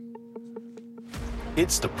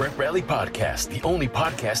It's the Prep Rally Podcast, the only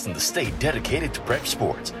podcast in the state dedicated to prep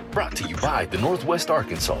sports. Brought to you by the Northwest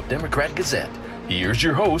Arkansas Democrat-Gazette. Here's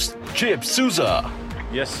your host, Chip Souza.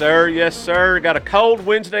 Yes, sir. Yes, sir. Got a cold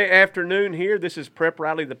Wednesday afternoon here. This is Prep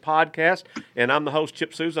Rally, the podcast, and I'm the host,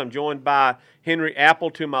 Chip Souza. I'm joined by Henry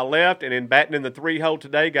Apple to my left, and in batting in the three-hole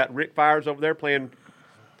today, got Rick Fires over there playing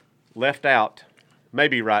left out,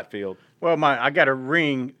 maybe right field. Well, I got a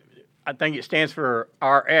ring. I think it stands for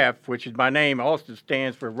RF, which is my name. Also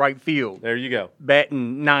stands for right field. There you go.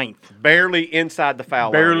 Batting ninth. Barely inside the foul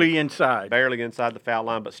line. Barely inside. Barely inside the foul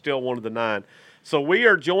line, but still one of the nine. So we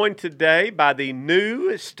are joined today by the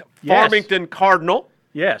newest Farmington Cardinal.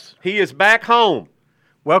 Yes. He is back home.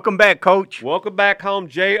 Welcome back, Coach. Welcome back home,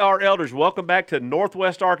 J.R. Eldridge. Welcome back to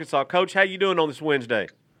Northwest Arkansas. Coach, how you doing on this Wednesday?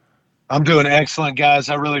 I'm doing excellent, guys.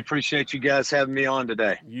 I really appreciate you guys having me on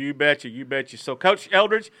today. You betcha, you betcha. So Coach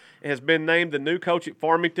Eldridge has been named the new coach at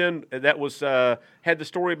Farmington. That was had the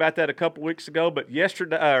story about that a couple weeks ago, but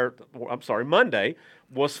Monday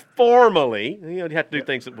was formally. You have to do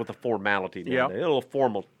things with a formality. A little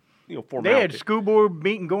formal. Formality. They had a school board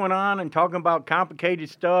meeting going on and talking about complicated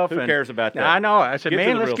stuff. Who cares about that? I know. I said,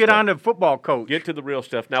 let's get on to football, Coach. Get to the real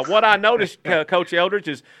stuff. Now, what I noticed, Coach Eldridge,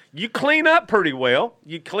 is you clean up pretty well.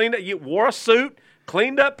 You wore a suit,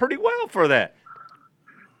 cleaned up pretty well for that.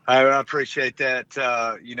 I appreciate that.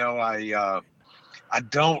 I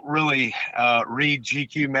don't really read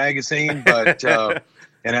GQ magazine, but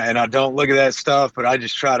and I don't look at that stuff. But I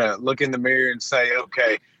just try to look in the mirror and say,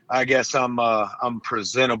 okay, I guess I'm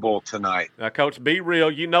presentable tonight. Now, Coach, be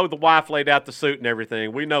real. You know the wife laid out the suit and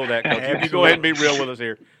everything. We know that, Coach. You go ahead and be real with us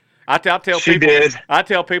here. I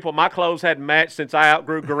tell people my clothes hadn't matched since I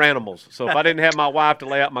outgrew Garanimals. So if I didn't have my wife to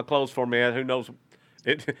lay out my clothes for me, who knows?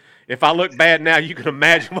 If I look bad now, you can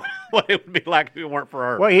imagine what it would be like if it weren't for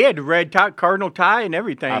her. Well, he had the red Cardinal tie and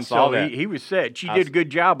everything. I saw that. He was set. She did a good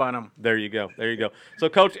job on him. There you go. So,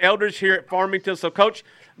 Coach Eldridge here at Farmington. So, Coach,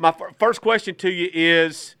 my first question to you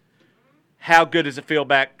is, how good does it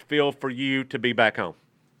feel for you to be back home?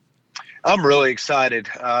 I'm really excited.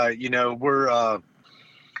 We're going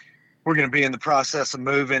to be in the process of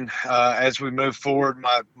moving as we move forward.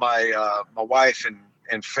 My wife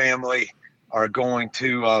and family are going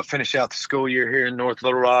to finish out the school year here in North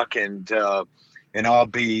Little Rock, and I'll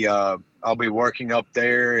be working up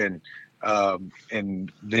there, and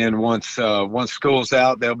then once school's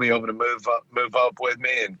out, they'll be able to move up with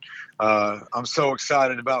me, and I'm so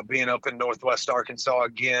excited about being up in Northwest Arkansas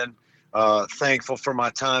again. Thankful for my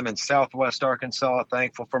time in Southwest Arkansas,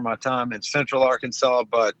 thankful for my time in Central Arkansas,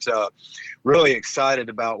 but really excited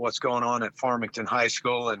about what's going on at Farmington High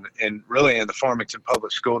School and really in the Farmington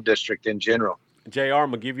Public School District in general. JR, I'm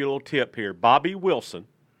going to give you a little tip here. Bobby Wilson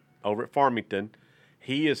over at Farmington,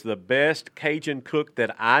 he is the best Cajun cook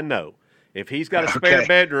that I know. If he's got a spare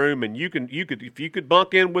bedroom and if you could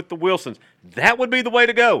bunk in with the Wilsons, that would be the way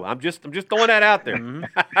to go. I'm just throwing that out there. Mm-hmm.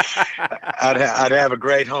 I'd have a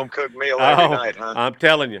great home cooked meal every night, huh? I'm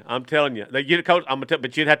telling you. Coach,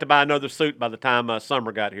 but you'd have to buy another suit by the time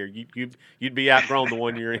summer got here. You'd be outgrown the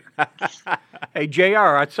one you're in. Hey,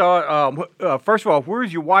 JR, I saw. First of all,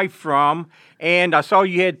 where's your wife from? And I saw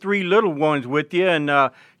you had 3 little ones with you. And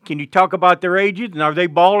can you talk about their ages? And are they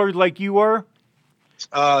ballers like you were?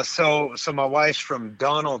 So my wife's from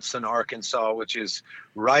Donaldson, Arkansas, which is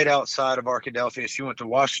right outside of Arkadelphia. She went to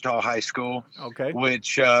Ouachita High School,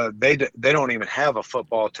 which they don't even have a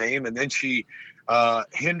football team. And then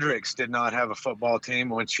Hendricks did not have a football team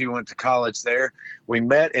when she went to college there. We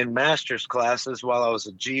met in master's classes while I was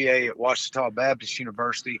a GA at Ouachita Baptist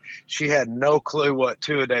University. She had no clue what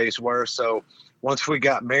two-a-days were, so once we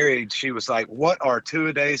got married, she was like, "What are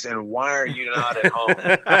two-a-days and why are you not at home?"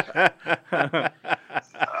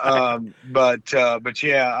 But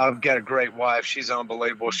yeah, I've got a great wife. She's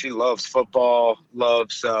unbelievable. She loves football,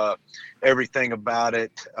 loves everything about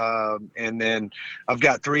it. And then I've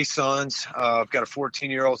got 3 sons. I've got a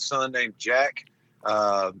 14-year-old son named Jack,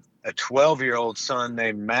 a 12-year-old son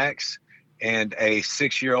named Max, and a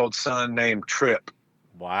 6-year-old son named Trip.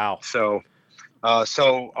 Wow. So are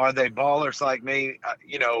they ballers like me? I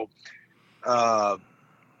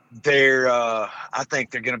think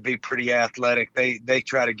they're going to be pretty athletic. They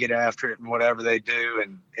try to get after it and whatever they do.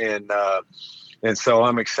 And so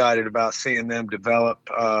I'm excited about seeing them develop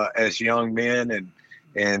as young men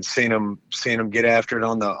and seeing them get after it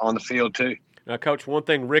on the field too. Now, Coach, one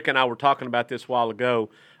thing Rick and I were talking about this a while ago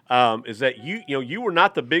is that you were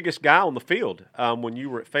not the biggest guy on the field when you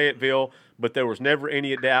were at Fayetteville, but there was never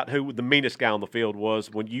any doubt who the meanest guy on the field was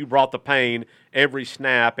when you brought the pain every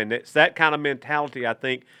snap, and it's that kind of mentality I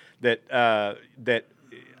think that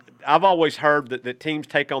I've always heard that teams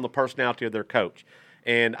take on the personality of their coach.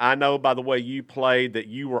 And I know by the way you played that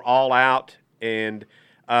you were all out, and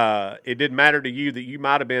it didn't matter to you that you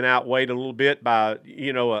might have been outweighed a little bit by, a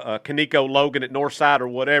Kaneko Logan at Northside or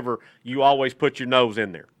whatever. You always put your nose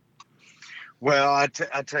in there. Well, I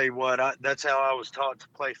tell you what, that's how I was taught to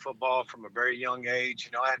play football from a very young age.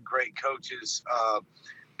 I had great coaches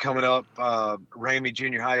coming up, Ramey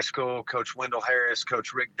Junior High School, Coach Wendell Harris,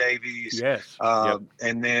 Coach Rick Davies. Yes.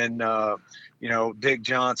 And then, Dick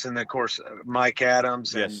Johnson, of course, Mike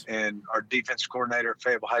Adams, yes. and our defense coordinator at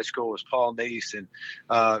Fayetteville High School was Paul Neese. And,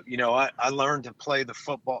 I learned to play the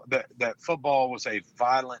football, that football was a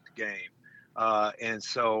violent game. And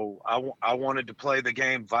so I wanted to play the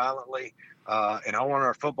game violently. And I want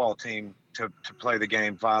our football team to play the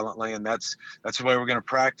game violently, and that's the way we're going to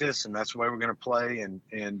practice, and that's the way we're going to play,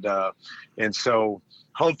 and so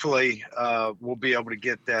hopefully we'll be able to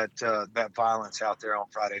get that violence out there on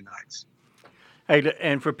Friday nights. Hey,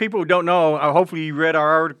 and for people who don't know, hopefully you read our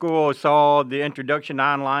article or saw the introduction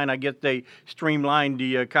online. I guess they streamlined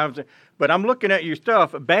the conference. But I'm looking at your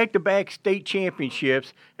stuff. Back-to-back state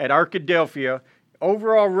championships at Arkadelphia.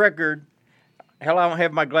 Overall record, hell, I don't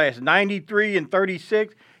have my glasses,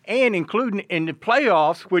 93-36. And including in the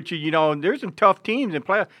playoffs, which, there's some tough teams in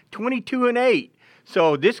playoffs, 22-8.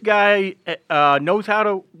 So this guy knows how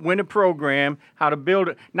to win a program, how to build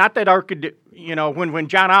it. Not that when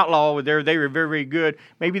John Outlaw was there, they were very, very good.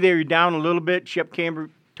 Maybe they were down a little bit. Shep Camber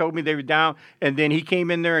told me they were down, and then he came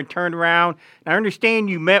in there and turned around. I understand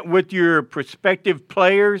you met with your prospective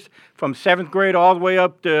players from 7th grade all the way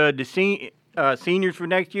up to the seniors for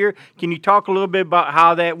next year. Can you talk a little bit about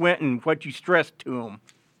how that went and what you stressed to them?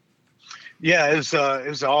 Yeah, it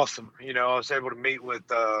was awesome. I was able to meet with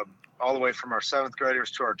all the way from our 7th graders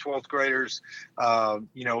to our 12th graders,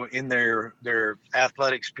 in their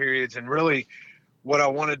athletics periods. And really what I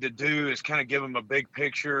wanted to do is kind of give them a big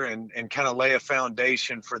picture and kind of lay a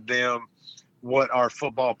foundation for them, what our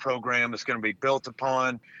football program is going to be built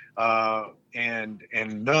upon. And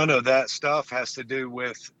none of that stuff has to do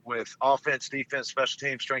with offense, defense, special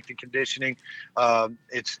teams, strength and conditioning.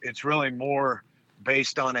 It's really more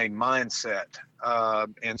based on a mindset.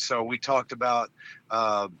 And so we talked about,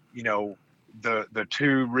 the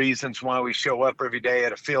 2 reasons why we show up every day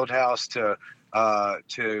at a field house to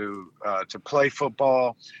play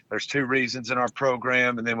football. There's 2 reasons in our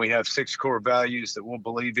program. And then we have 6 core values that we'll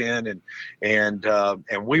believe in. And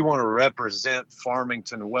we want to represent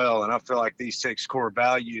Farmington well. And I feel like these 6 core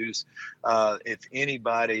values, if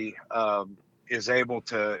anybody, is able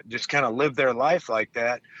to just kind of live their life like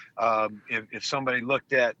that. If somebody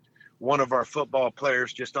looked at one of our football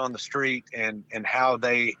players just on the street and how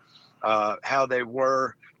they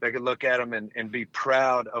were, they could look at him and be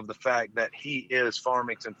proud of the fact that he is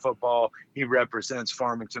Farmington football. He represents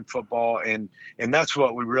Farmington football. And that's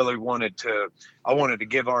what we really I wanted to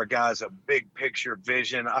give our guys a big picture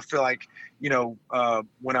vision. I feel like,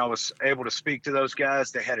 when I was able to speak to those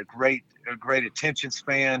guys, they had a great attention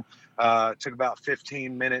span. Took about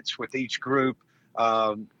 15 minutes with each group,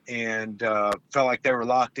 and felt like they were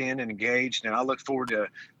locked in and engaged. And I look forward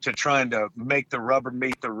to trying to make the rubber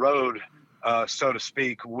meet the road, so to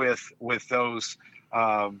speak, with those,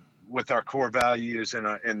 with our core values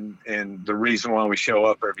and the reason why we show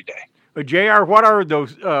up every day. But JR, what are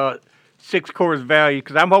those 6 core values?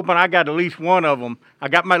 Because I'm hoping I got at least one of them. I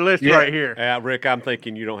got my list right here. Yeah, Rick, I'm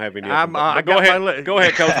thinking you don't have any. Go ahead. Go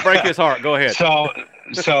ahead, Coach. Break his heart. Go ahead.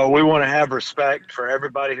 So we want to have respect for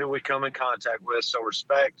everybody who we come in contact with. So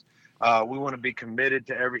respect. We want to be committed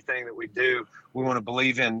to everything that we do. We want to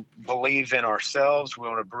believe in ourselves. We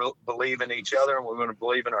want to believe in each other, and we want to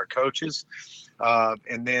believe in our coaches.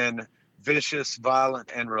 And then vicious,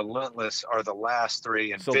 violent, and relentless are the last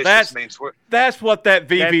 3. And so vicious means that's what that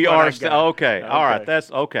VVR stands. Okay. All right.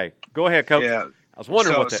 That's okay. Go ahead, Coach. Yeah. I was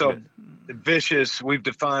wondering what that meant. Vicious, we've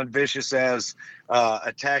defined vicious as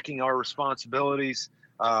attacking our responsibilities.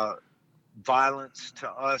 Violence to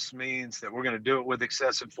us means that we're going to do it with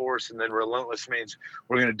excessive force, and then relentless means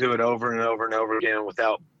we're going to do it over and over and over again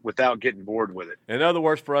without getting bored with it. In other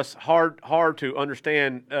words, for us, hard to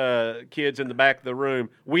understand, kids in the back of the room,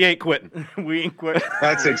 we ain't quitting. We ain't quitting.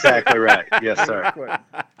 That's exactly right. Yes, sir.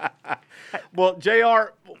 Well,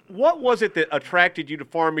 JR, what was it that attracted you to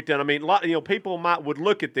Farmington? I mean, people would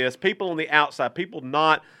look at this, people on the outside, people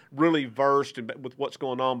not really versed with what's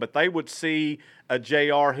going on, but they would see a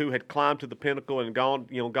JR who had climbed to the pinnacle and gone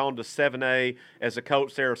to 7A as a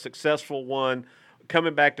coach there, a successful one,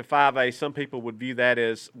 coming back to 5A. Some people would view that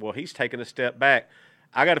as, well, he's taking a step back.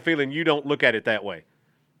 I got a feeling you don't look at it that way.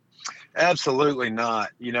 Absolutely not.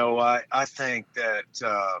 I think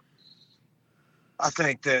that I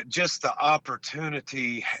think that just the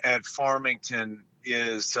opportunity at Farmington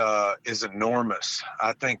is enormous.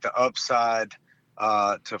 I think the upside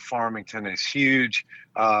to Farmington is huge.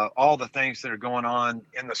 All the things that are going on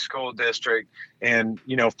in the school district, and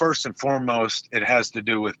first and foremost, it has to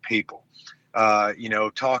do with people.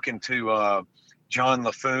 Talking to John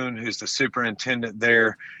LaFoon, who's the superintendent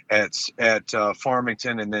there at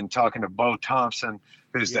Farmington, and then talking to Bo Thompson,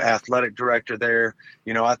 who's the athletic director there.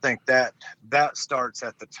 I think that starts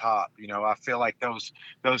at the top. I feel like those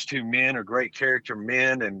two men are great character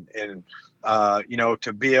men, and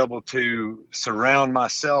to be able to surround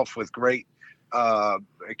myself with great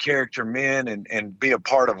character men and be a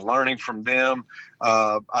part of learning from them.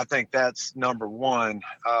 I think that's number one.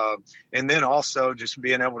 And then also just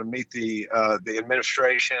being able to meet the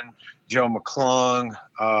administration, Joe McClung,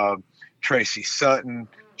 Tracy Sutton,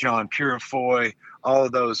 John Purifoy, all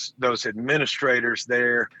of those administrators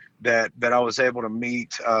there that I was able to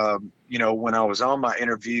meet, when I was on my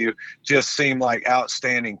interview, just seemed like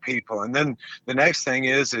outstanding people. And then the next thing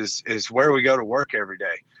is where we go to work every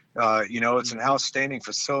day. It's an outstanding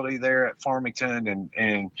facility there at Farmington,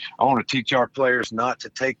 and I want to teach our players not to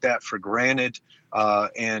take that for granted,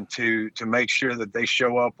 and to make sure that they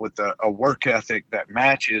show up with a work ethic that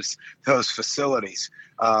matches those facilities.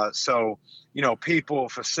 People,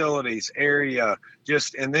 facilities, area,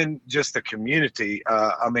 and then the community.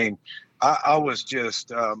 I was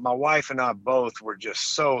just, my wife and I both were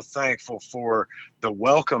just so thankful for the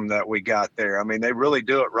welcome that we got there. They really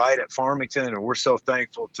do it right at Farmington, and we're so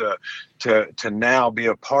thankful to now be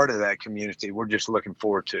a part of that community. We're just looking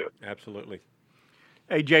forward to it. Absolutely.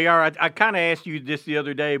 Hey, JR, I kind of asked you this the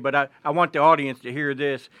other day, but I want the audience to hear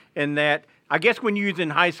this, in that I guess when you was in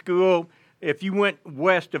high school, if you went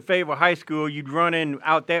west to Fayetteville High School, you'd run in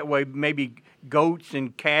out that way, maybe goats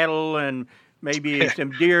and cattle and maybe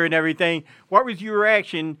some deer and everything. What was your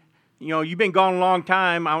reaction? You've been gone a long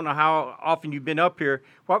time. I don't know how often you've been up here.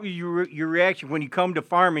 What was your reaction when you come to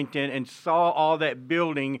Farmington and saw all that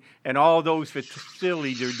building and all those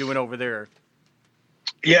facilities they're doing over there?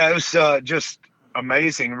 Yeah, it was just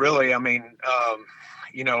amazing, really. I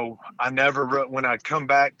never, when I come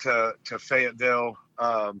back to Fayetteville,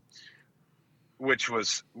 which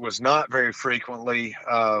was not very frequently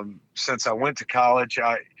since I went to college,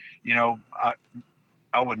 I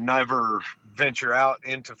would never venture out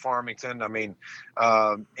into Farmington.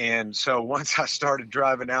 And so once I started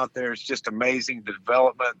driving out there, it's just amazing, the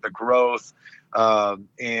development, the growth,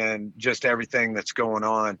 and just everything that's going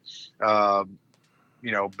on.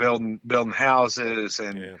 Building houses,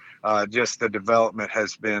 and just the development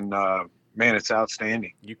has been, it's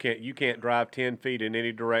outstanding. You can't drive 10 feet in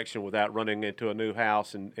any direction without running into a new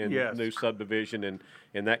house and new subdivision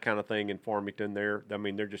and that kind of thing in Farmington. They're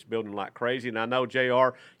just building like crazy. And I know, JR,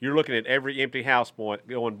 you're looking at every empty house point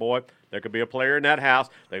going, boy, there could be a player in that house.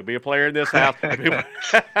 There could be a player in this house.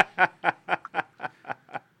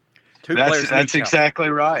 That's exactly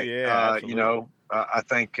right. Yeah, I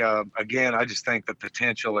think, again, I just think the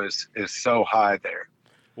potential is so high there.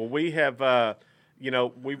 Well, we have,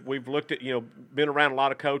 we've looked at, been around a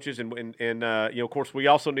lot of coaches, and of course, we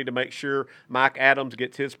also need to make sure Mike Adams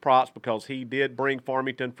gets his props, because he did bring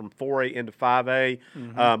Farmington from 4A into 5A.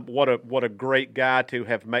 Mm-hmm. What a great guy to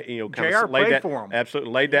have made, kind of laid that, for him.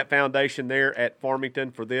 Absolutely laid that foundation there at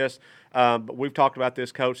Farmington for this. But we've talked about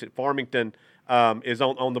this coach at Farmington. Is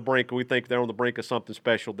on the brink. We think they're on the brink of something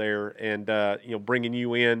special there, and bringing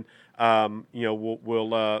you in,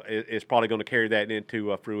 is probably going to carry that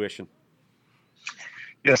into fruition.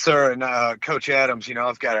 Yes, sir. And Coach Adams,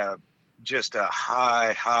 I've got a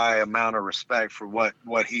high amount of respect for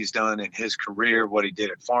what he's done in his career, what he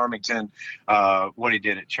did at Farmington, what he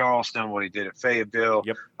did at Charleston, what he did at Fayetteville.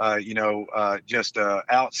 Yep. Just an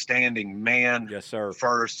outstanding man. Yes, sir.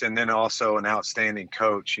 First, and then also an outstanding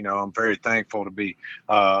coach. I'm very thankful to be,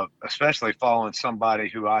 especially following somebody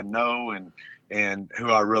who I know and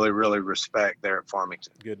who I really, really respect there at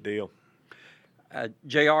Farmington. Good deal.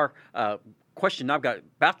 JR, question I've got,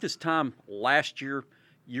 about this time last year,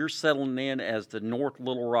 you're settling in as the North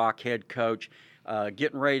Little Rock head coach,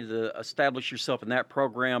 getting ready to establish yourself in that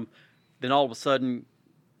program. Then all of a sudden,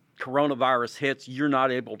 coronavirus hits. You're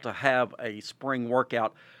not able to have a spring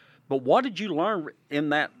workout. But what did you learn in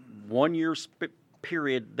that 1 year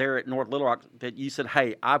period there at North Little Rock that you said,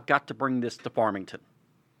 hey, I've got to bring this to Farmington?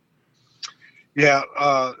 Yeah.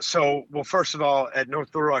 Well, first of all, at North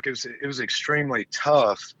Little Rock, it was extremely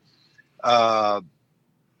tough.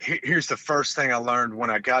 Here's the first thing I learned when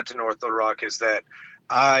I got to North Little Rock is that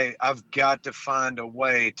I've got to find a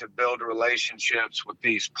way to build relationships with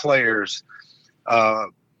these players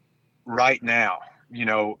right now.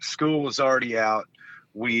 School was already out.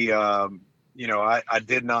 we I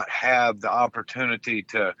did not have the opportunity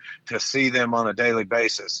to see them on a daily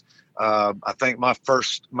basis. I think my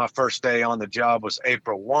first day on the job was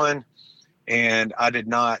April 1, and I did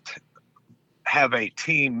not have a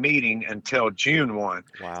team meeting until June 1.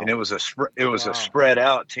 Wow. And it was a spread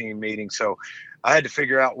out team meeting. So I had to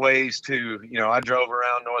figure out ways to, I drove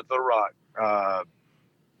around North Little Rock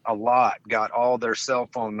a lot, got all their cell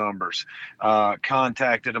phone numbers,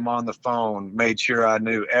 contacted them on the phone, made sure I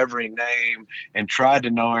knew every name and tried to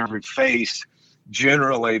know every face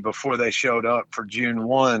generally before they showed up for June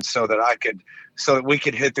 1 so that we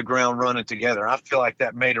could hit the ground running together. I feel like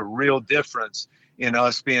that made a real difference in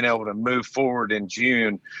us being able to move forward in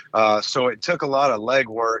June. So it took a lot of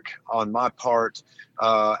legwork on my part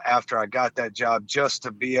after I got that job just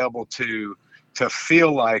to be able to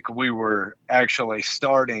feel like we were actually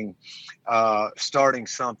starting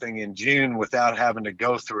something in June without having to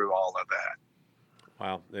go through all of that.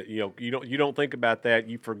 Wow. You don't think about that.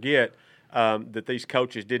 You forget that these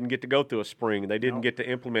coaches didn't get to go through a spring. They didn't get to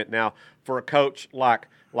implement. Now, for a coach like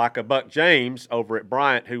a Buck James over at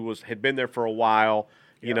Bryant, who had been there for a while,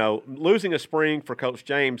 losing a spring for Coach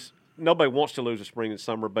James, nobody wants to lose a spring and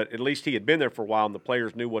summer, but at least he had been there for a while and the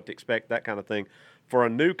players knew what to expect, that kind of thing. For a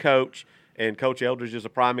new coach, and Coach Eldridge is a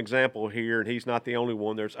prime example here, and he's not the only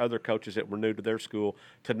one. There's other coaches that were new to their school.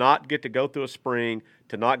 To not get to go through a spring,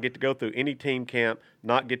 to not get to go through any team camp,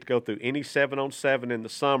 not get to go through any 7-on-7 in the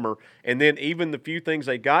summer, and then even the few things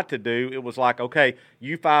they got to do, it was like, okay,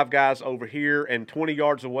 you 5 guys over here, and 20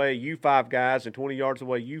 yards away, you 5 guys, and 20 yards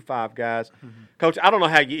away, you 5 guys. Mm-hmm. Coach, I don't know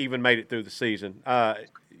how you even made it through the season. To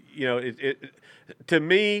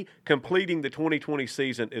me, completing the 2020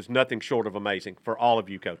 season is nothing short of amazing for all of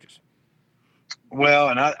you coaches. Well,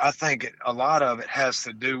 and I think a lot of it has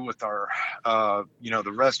to do with our,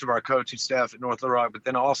 the rest of our coaching staff at North Little Rock, but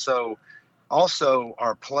then also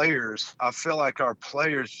our players. I feel like our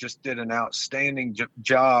players just did an outstanding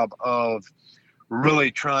job of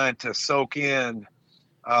really trying to soak in.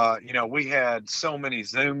 We had so many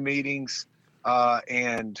Zoom meetings,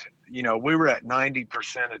 and we were at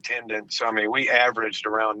 90% attendance. I mean, we averaged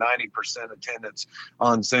around 90% attendance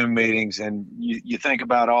on Zoom meetings. And you think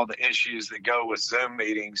about all the issues that go with Zoom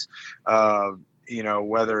meetings,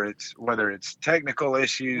 whether it's technical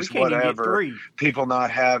issues, whatever, people not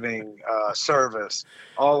having service,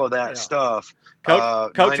 all of that stuff.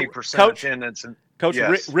 Coach, 90% attendance. Coach,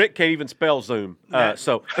 yes. Rick can't even spell Zoom.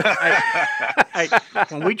 So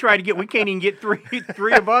when we try we can't even get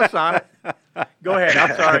three of us on it. Go ahead.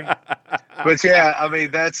 I'm sorry. But yeah, I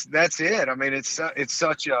mean, that's it. I mean, it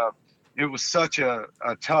was such a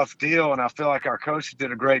tough deal. And I feel like our coaches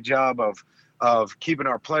did a great job of keeping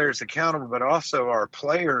our players accountable, but also our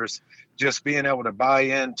players just being able to buy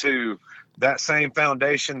into that same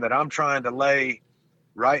foundation that I'm trying to lay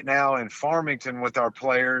right now in Farmington with our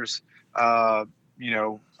players.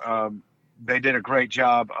 They did a great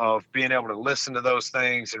job of being able to listen to those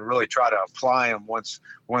things and really try to apply them once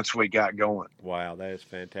we got going. Wow, that is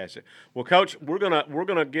fantastic. Well, Coach, we're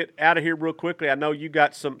gonna get out of here real quickly. I know you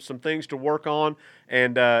got some things to work on,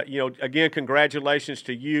 and again, congratulations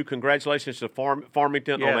to you. Congratulations to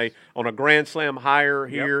Farmington. Yes. on a Grand Slam hire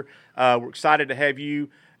here. Yep. We're excited to have you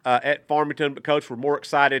at Farmington, but Coach, we're more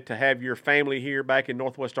excited to have your family here back in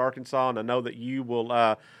Northwest Arkansas, and I know that you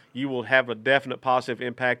will have a definite positive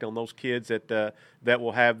impact on those kids that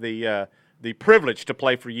will have the privilege to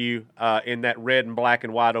play for you in that red and black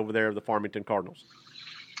and white over there of the Farmington Cardinals.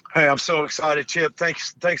 Hey, I'm so excited, Chip.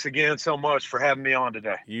 Thanks again so much for having me on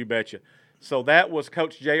today. You betcha. So that was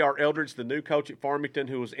Coach J.R. Eldridge, the new coach at Farmington,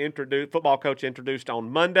 who was football coach introduced on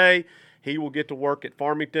Monday. He will get to work at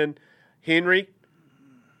Farmington. Henry,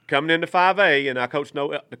 coming into 5A, and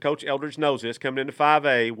Coach Eldridge knows this, coming into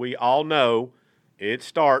 5A, we all know it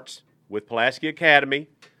starts with Pulaski Academy,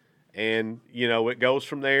 and, it goes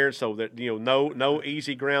from there. So that, no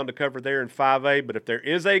easy ground to cover there in 5A. But if there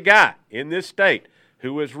is a guy in this state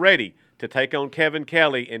who is ready to take on Kevin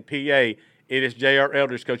Kelly in PA, it is J.R.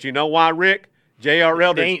 Eldridge. Coach, you know why, Rick? J.R.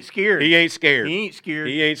 Eldridge. He ain't scared. He ain't scared. He ain't scared.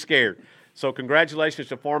 He ain't scared. So congratulations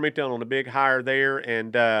to Farmington on the big hire there.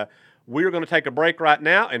 And we're going to take a break right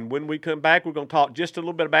now. And when we come back, we're going to talk just a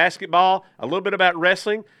little bit of basketball, a little bit about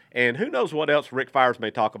wrestling, and who knows what else Rick Fires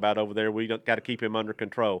may talk about over there. We got to keep him under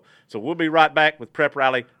control. So we'll be right back with Prep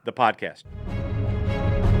Rally, the podcast.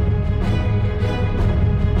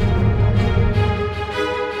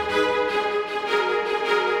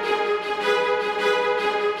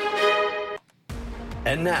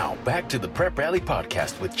 And now, back to the Prep Rally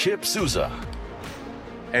podcast with Chip Souza.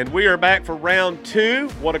 And we are back for round 2.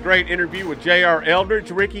 What a great interview with J.R.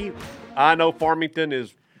 Eldridge. Ricky, I know Farmington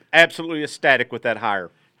is absolutely ecstatic with that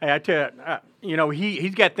hire. Hey, I tell you,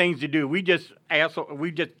 he's got things to do. We just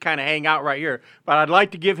kind of hang out right here. But I'd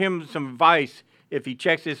like to give him some advice if he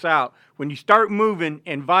checks this out. When you start moving,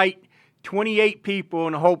 invite 28 people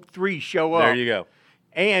and hope 3 show up. There you go.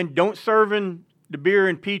 And don't serving the beer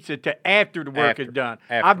and pizza to after the work is done.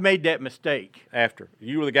 I've made that mistake. After.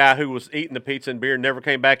 You were the guy who was eating the pizza and beer and never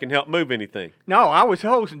came back and helped move anything. No, I was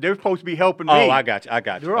hosting. They're supposed to be helping me. Oh, I got you.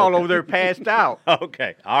 They're all over there passed out.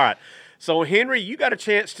 Okay. All right. So, Henry, you got a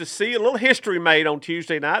chance to see a little history made on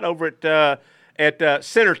Tuesday night over at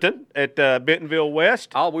Centerton at Bentonville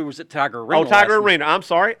West. Oh, we was at Tiger Arena. Oh, Tiger Arena. I'm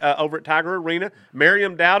sorry. Over at Tiger Arena.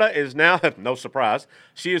 Miriam Dowda is now, no surprise,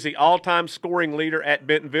 she is the all-time scoring leader at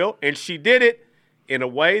Bentonville, and she did it in a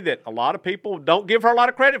way that a lot of people don't give her a lot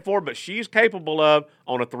of credit for, but she's capable of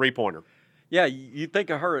on a three-pointer. Yeah, you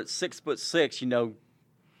think of her at 6'6",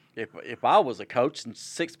 if I was a coach and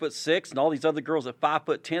 6'6", and all these other girls at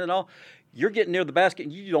 5'10" and all, you're getting near the basket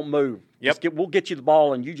and you don't move. Yep. We'll get you the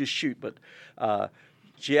ball and you just shoot. But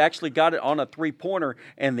she actually got it on a three-pointer.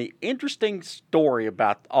 And the interesting story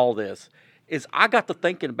about all this is I got to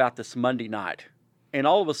thinking about this Monday night. And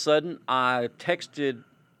all of a sudden I texted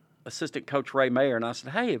assistant coach Ray Mayer and I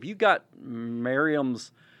said, hey, have you got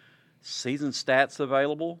Miriam's season stats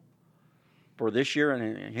available for this year?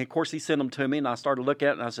 And of course he sent them to me and I started looking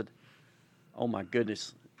at it and I said, oh my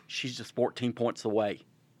goodness, she's just 14 points away.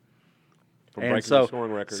 From breaking the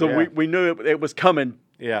scoring record. So we knew it was coming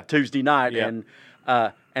Tuesday night.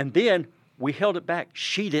 Yeah. And then we held it back.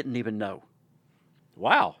 She didn't even know.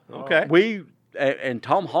 Wow. Okay. And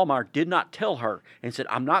Tom Hallmeyer did not tell her and said,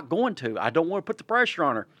 I'm not going to. I don't want to put the pressure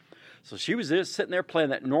on her. So she was just sitting there playing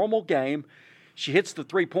that normal game. She hits the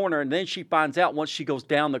three-pointer, and then she finds out once she goes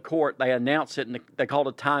down the court, they announce it, and they called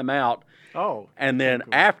a timeout. Oh. And then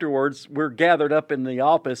afterwards, we're gathered up in the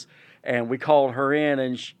office, and we called her in,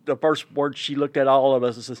 and the first word she looked at all of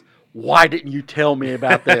us and says, why didn't you tell me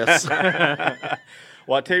about this?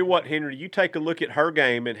 Well, I tell you what, Henry, you take a look at her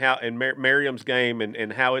game and Miriam's game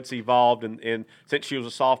and how it's evolved and since she was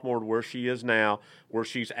a sophomore to where she is now, where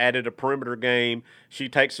she's added a perimeter game. She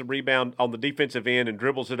takes the rebound on the defensive end and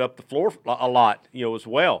dribbles it up the floor a lot, as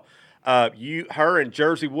well. Her and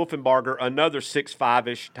Jersey Wolfenbarger, another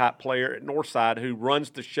 6'5"-ish type player at Northside who runs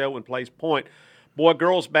the show and plays point. Boy,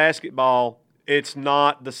 girls basketball, it's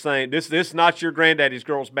not the same. This is not your granddaddy's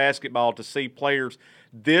girls basketball to see players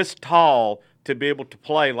this tall to be able to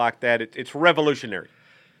play like that. It's revolutionary.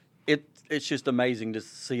 It's just amazing to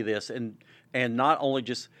see this. And not only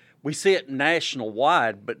just – we see it national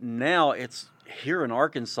wide, but now it's here in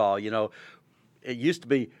Arkansas. It used to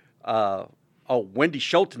be Wendy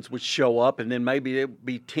Schultens would show up, and then maybe it would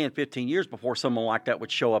be 10, 15 years before someone like that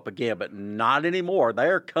would show up again. But not anymore.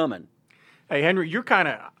 They're coming. Hey, Henry, you're kind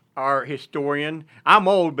of our historian. I'm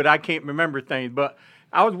old, but I can't remember things. But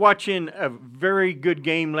I was watching a very good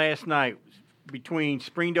game last night between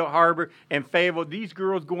Springdale Harbor and Fayetteville. These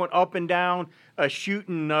girls going up and down,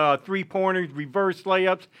 shooting three-pointers, reverse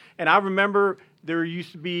layups. And I remember there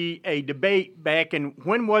used to be a debate back in,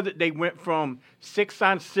 when was it they went from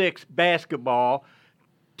 6-on-6 basketball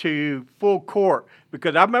to full court?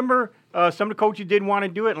 Because I remember some of the coaches didn't want to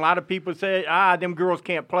do it, and a lot of people said, them girls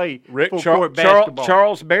can't play full court basketball.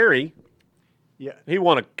 Charles Berry, he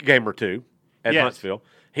won a game or two at Huntsville.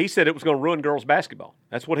 He said it was going to ruin girls basketball.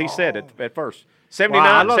 That's what he said at first.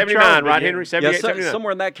 79, right, Henry? 78, 79.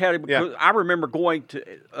 Somewhere in that category. Because I remember going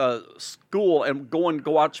to school and going to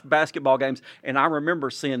go watch basketball games, and I remember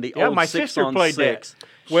seeing the old 6-on-6. My sister played that.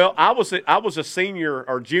 Well, I was a senior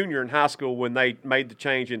or junior in high school when they made the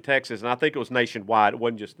change in Texas, and I think it was nationwide. It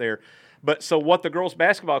wasn't just there. But so what the girls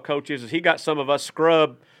basketball coach is he got some of us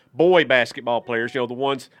scrub boy basketball players, the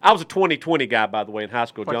ones – I was a 20-20 guy, by the way, in high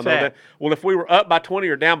school. Did y'all know that? Well, if we were up by 20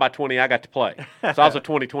 or down by 20, I got to play. So I was a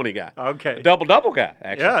 20-20 guy. Okay. A double-double guy,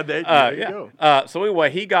 actually. Yeah, there you go. So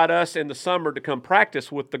anyway, he got us in the summer to come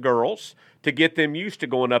practice with the girls to get them used to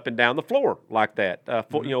going up and down the floor like that,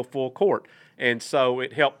 full court. And so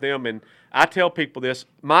it helped them. And I tell people this,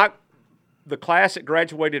 the class that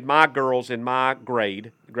graduated my girls in my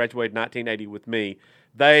grade, graduated 1980 with me,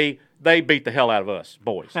 they beat the hell out of us,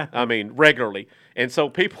 boys. I mean, regularly. And so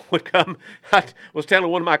people would come. I was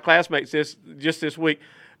telling one of my classmates this just this week.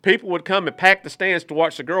 People would come and pack the stands to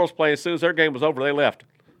watch the girls play. As soon as their game was over, they left.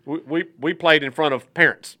 We played in front of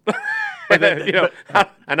parents. And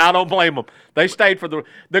I don't blame them. They stayed for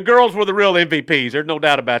the girls were the real MVPs. There's no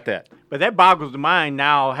doubt about that. But that boggles the mind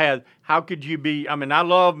now. How could you be? I mean, I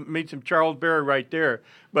love me some Charles Berry right there.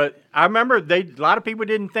 But I remember a lot of people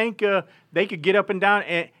didn't think they could get up and down.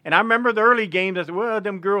 And I remember the early games. I said, well,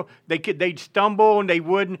 them girls, they'd stumble and they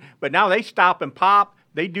wouldn't. But now they stop and pop.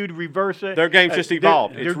 They do the reverse. Their game's just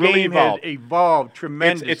evolved. It's really evolved. Has evolved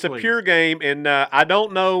tremendously. It's a pure game, and I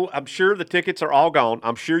don't know. I'm sure the tickets are all gone.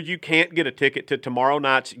 I'm sure you can't get a ticket to tomorrow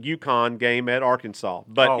night's UConn game at Arkansas.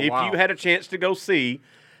 But you had a chance to go see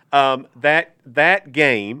that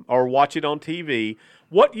game or watch it on TV,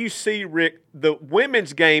 what you see, Rick, the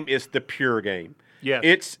women's game is the pure game.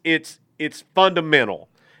 Yes. It's fundamental.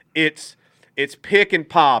 It's pick and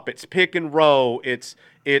pop. It's pick and roll. It's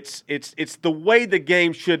the way the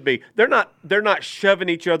game should be. They're not shoving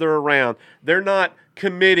each other around. They're not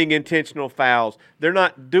committing intentional fouls. They're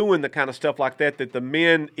not doing the kind of stuff like that the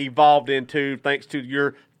men evolved into thanks to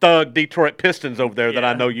your thug Detroit Pistons over there that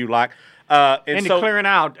I know you like. And so, clearing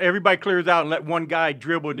out. Everybody clears out and let one guy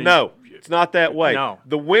dribble. No, it's not that way. No.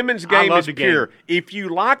 The women's game is pure. If you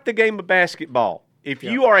like the game of basketball, if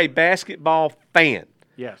you are a basketball fan,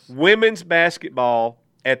 women's basketball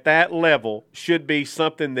at that level should be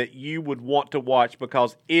something that you would want to watch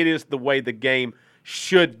because it is the way the game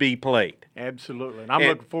should be played. Absolutely. And I'm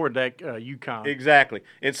looking forward to that UConn. Exactly.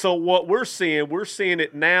 And so what we're seeing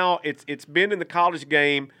it now. It's been in the college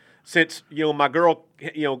game since, my girl,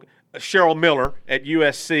 Cheryl Miller at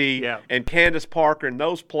USC and Candace Parker and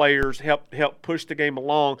those players help push the game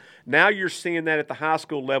along. Now you're seeing that at the high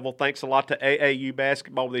school level thanks a lot to AAU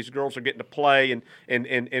basketball where these girls are getting to play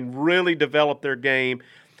and really develop their game.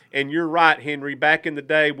 And you're right, Henry. Back in the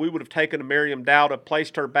day, we would have taken a Miriam Dowda,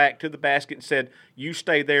 placed her back to the basket and said, you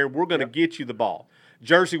stay there, we're going to get you the ball.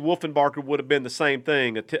 Jersey Wolfenbarger would have been the same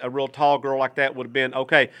thing. A real tall girl like that would have been,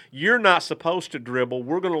 okay, you're not supposed to dribble.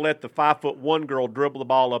 We're going to let the 5'1" girl dribble the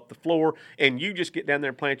ball up the floor, and you just get down there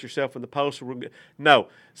and plant yourself in the post. No.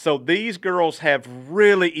 So these girls have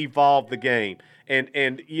really evolved the game.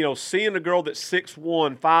 And seeing a girl that's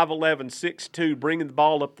 6'1", 5'11", 6'2", bringing the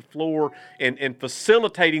ball up the floor and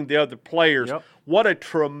facilitating the other players, what a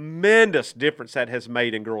tremendous difference that has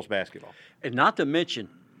made in girls basketball. And not to mention,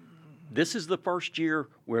 this is the first year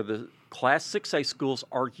where the Class 6A schools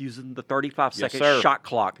are using the 35-second shot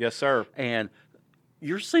clock. Yes, sir. And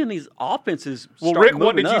you're seeing these offenses Well, Rick,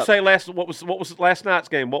 what did you say last? What was last night's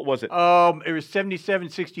game? What was it? It was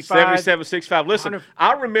 77-65. 77-65. Listen,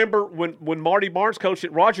 I remember when Marty Barnes coached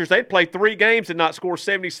at Rogers, they'd play 3 games and not score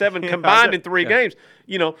 77 combined in 3 games.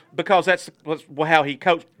 Because that's how he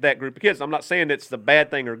coached that group of kids. I'm not saying it's the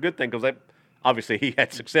bad thing or a good thing because obviously he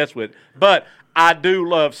had success with it. But I do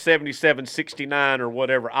love 77-69 or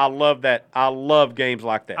whatever. I love that. I love games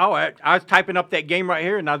like that. Oh, I was typing up that game right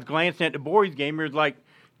here, and I was glancing at the boys' game. It was like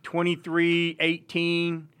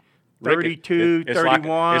 23-18, 32,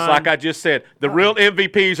 31. It's like I just said. The real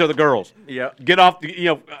MVPs are the girls. Yeah. Get off.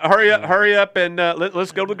 Hurry up, and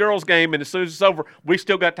let's go to the girls' game. And as soon as it's over, we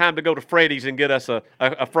still got time to go to Freddy's and get us a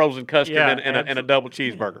frozen custard and a double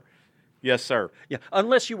cheeseburger. Yes, sir. Yeah,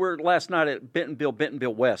 unless you were last night at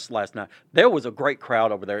Bentonville West last night. There was a great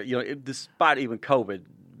crowd over there. Despite even COVID,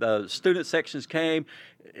 the student sections came.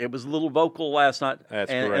 It was a little vocal last night.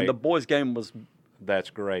 That's great. And the boys' game was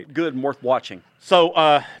That's great. Good and worth watching.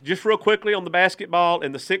 So just real quickly on the basketball,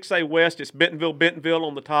 in the 6A West, it's Bentonville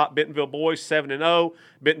on the top. Bentonville boys 7-0.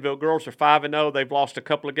 Bentonville girls are 5-0. They've lost a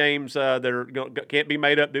couple of games that can't be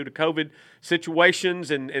made up due to COVID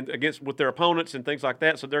situations and against with their opponents and things like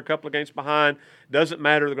that. So they're a couple of games behind. Doesn't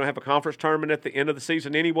matter. They're going to have a conference tournament at the end of the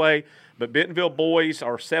season anyway. But Bentonville boys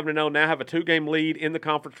are 7-0, now have a 2-game lead in the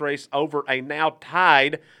conference race over a now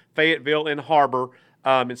tied Fayetteville and Harbor.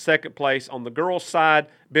 In second place. On the girls' side,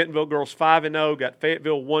 Bentonville girls 5-0, got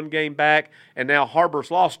Fayetteville 1 game back, and now Harbor's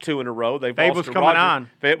lost 2 in a row. Fayetteville's coming on.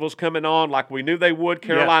 Fayetteville's coming on like we knew they would.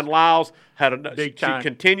 Caroline Lyles she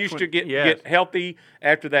continues to get healthy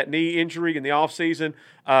after that knee injury in the offseason.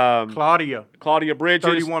 Claudia Bridges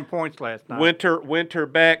 31 points last night. Winter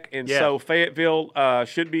Beck, and so Fayetteville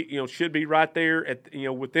should be right there at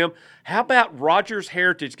with them. How about Rogers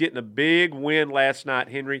Heritage getting a big win last night,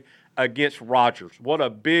 Henry? Against Rogers. What a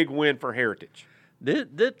big win for Heritage.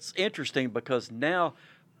 That's interesting because now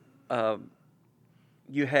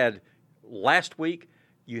you had last week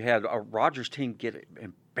you had a Rogers team get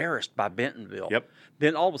embarrassed by Bentonville. Yep.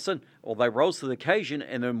 Then all of a sudden, they rose to the occasion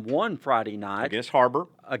and then won Friday night. Against Harbor.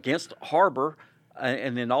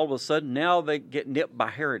 And then all of a sudden now they get nipped by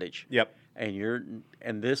Heritage. Yep. And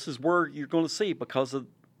this is where you're going to see because of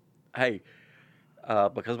a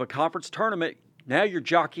conference tournament. Now you're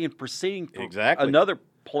jockeying for seeding for another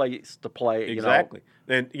place to play. Exactly.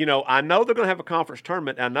 And, I know they're going to have a conference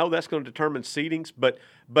tournament. I know that's going to determine seedings, but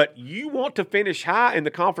you want to finish high in the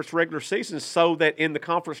conference regular season so that in the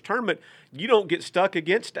conference tournament you don't get stuck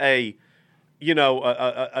against a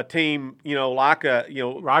team, like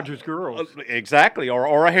Rogers girls. Exactly,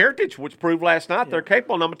 or a Heritage, which proved last night they're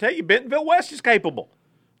capable. And I'm going to tell you, Bentonville West is capable.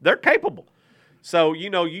 they're capable. So,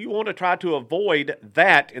 you want to try to avoid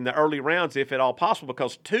that in the early rounds if at all possible,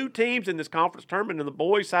 because 2 teams in this conference tournament, on the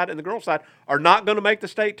boys' side and the girls' side, are not going to make the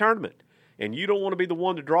state tournament. And you don't want to be the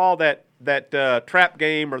one to draw that trap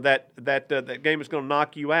game or that game that's going to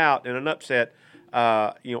knock you out in an upset,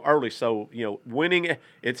 early. So, winning,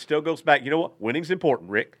 it still goes back. You know what? Winning's important,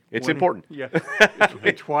 Rick. It's important. Yeah.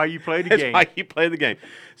 It's why you play the game. It's why you play the game.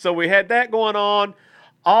 So we had that going on.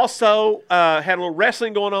 Also, had a little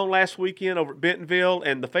wrestling going on last weekend over at Bentonville,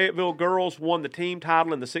 and the Fayetteville girls won the team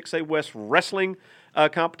title in the 6A West wrestling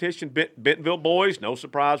competition. Bentonville boys, no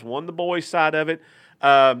surprise, won the boys' side of it.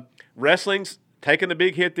 Wrestling's taking a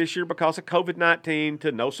big hit this year because of COVID-19,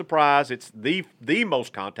 to no surprise. It's the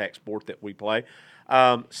most contact sport that we play.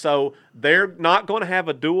 So they're not going to have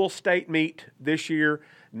a dual state meet this year.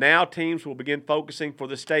 Now teams will begin focusing for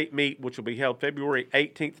the state meet, which will be held February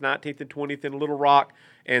 18th, 19th, and 20th in Little Rock,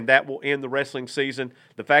 and that will end the wrestling season.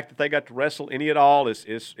 The fact that they got to wrestle any at all is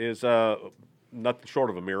nothing short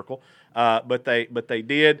of a miracle, but they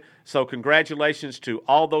did. So congratulations to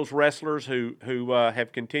all those wrestlers who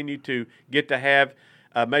have continued to get to have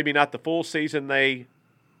maybe not the full season they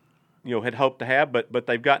had hoped to have, but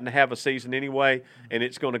they've gotten to have a season anyway, and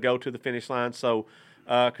it's going to go to the finish line. So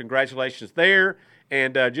congratulations there.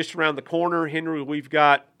 And just around the corner, Henry, we've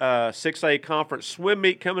got 6A conference swim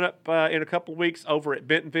meet coming up in a couple of weeks over at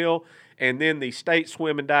Bentonville, and then the state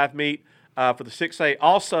swim and dive meet for the 6A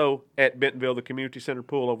also at Bentonville, the community center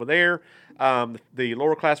pool over there. The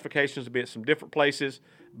lower classifications will be at some different places,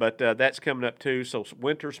 but that's coming up too. So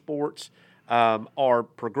winter sports are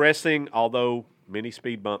progressing, although many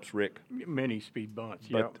speed bumps, Rick. Many speed bumps,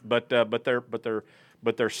 yeah. But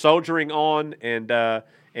they're soldiering on, and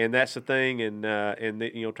that's the thing, and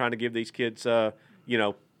trying to give these kids the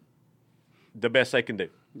best they can do.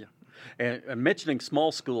 Yeah, and mentioning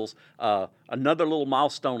small schools, another little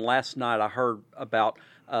milestone last night I heard about.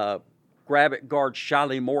 Grab-it guard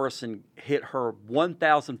Shiley Morrison hit her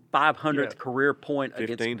 1,500th career point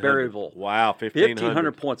against Berryville. Wow,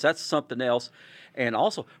 1,500 points. That's something else. And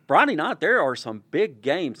also, Friday night there are some big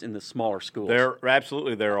games in the smaller schools.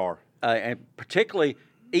 There are. And particularly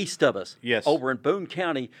east of us. Yes. Over in Boone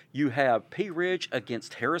County, you have Pea Ridge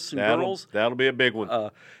against Harrison Girls. That'll be a big one.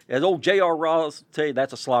 As old J.R. Ross tell you,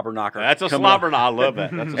 that's a slobber knocker. That's a slobber knocker. I love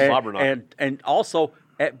that. That's a slobber knocker. And also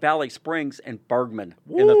at Valley Springs and Bergman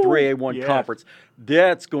in the 3A1 conference.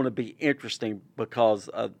 That's going to be interesting because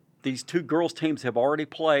these 2 girls teams have already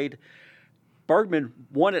played. Bergman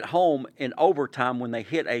won at home in overtime when they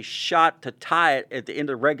hit a shot to tie it at the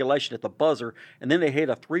end of regulation at the buzzer, and then they hit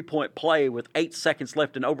a 3-point play with 8 seconds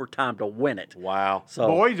left in overtime to win it. Wow. So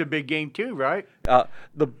boys a big game too, right?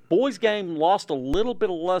 The boys game lost a little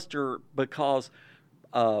bit of luster because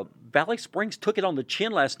Valley Springs took it on the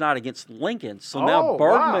chin last night against Lincoln, so now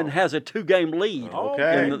Bergman has a 2-game lead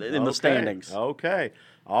in the standings. Okay.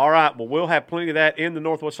 All right. Well, we'll have plenty of that in the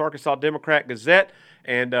Northwest Arkansas Democrat-Gazette,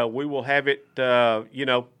 and we will have it,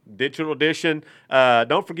 digital edition.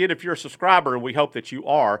 Don't forget, if you're a subscriber, and we hope that you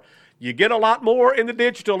are, you get a lot more in the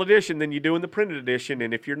digital edition than you do in the printed edition,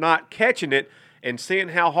 and if you're not catching it and seeing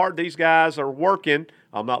how hard these guys are working,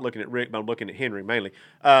 I'm not looking at Rick, but I'm looking at Henry mainly.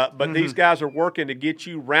 But these guys are working to get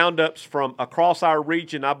you roundups from across our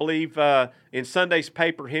region. I believe in Sunday's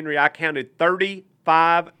paper, Henry, I counted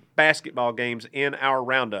 35 basketball games in our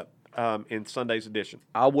roundup in Sunday's edition.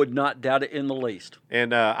 I would not doubt it in the least.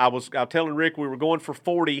 And I was telling Rick we were going for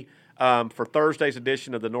 40 for Thursday's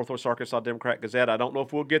edition of the Northwest Arkansas Democrat-Gazette. I don't know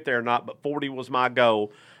if we'll get there or not, but 40 was my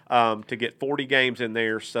goal to get 40 games in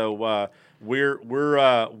there. So we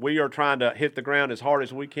are trying to hit the ground as hard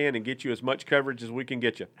as we can and get you as much coverage as we can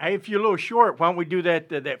get you. Hey, if you're a little short, why don't we do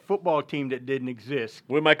that football team that didn't exist?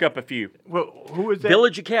 We'll make up a few. Well, who is that?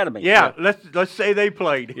 Village Academy. Yeah, let's say they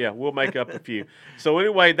played. Yeah, we'll make up a few. So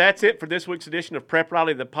anyway, that's it for this week's edition of Prep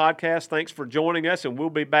Rally, the podcast. Thanks for joining us, and we'll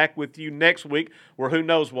be back with you next week, where who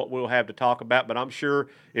knows what we'll have to talk about, but I'm sure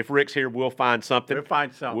if Rick's here, we'll find something.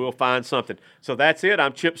 We'll find something. So that's it.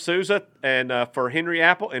 I'm Chip Souza, and for Henry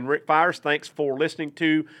Apple and Rick Fires, thanks for listening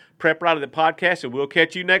to Prep Rally, the podcast, and we'll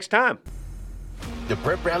catch you next time. The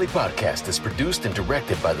Prep Rally podcast is produced and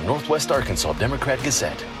directed by the Northwest Arkansas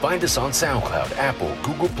Democrat-Gazette. Find us on SoundCloud, Apple,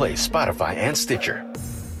 Google Play, Spotify, and Stitcher.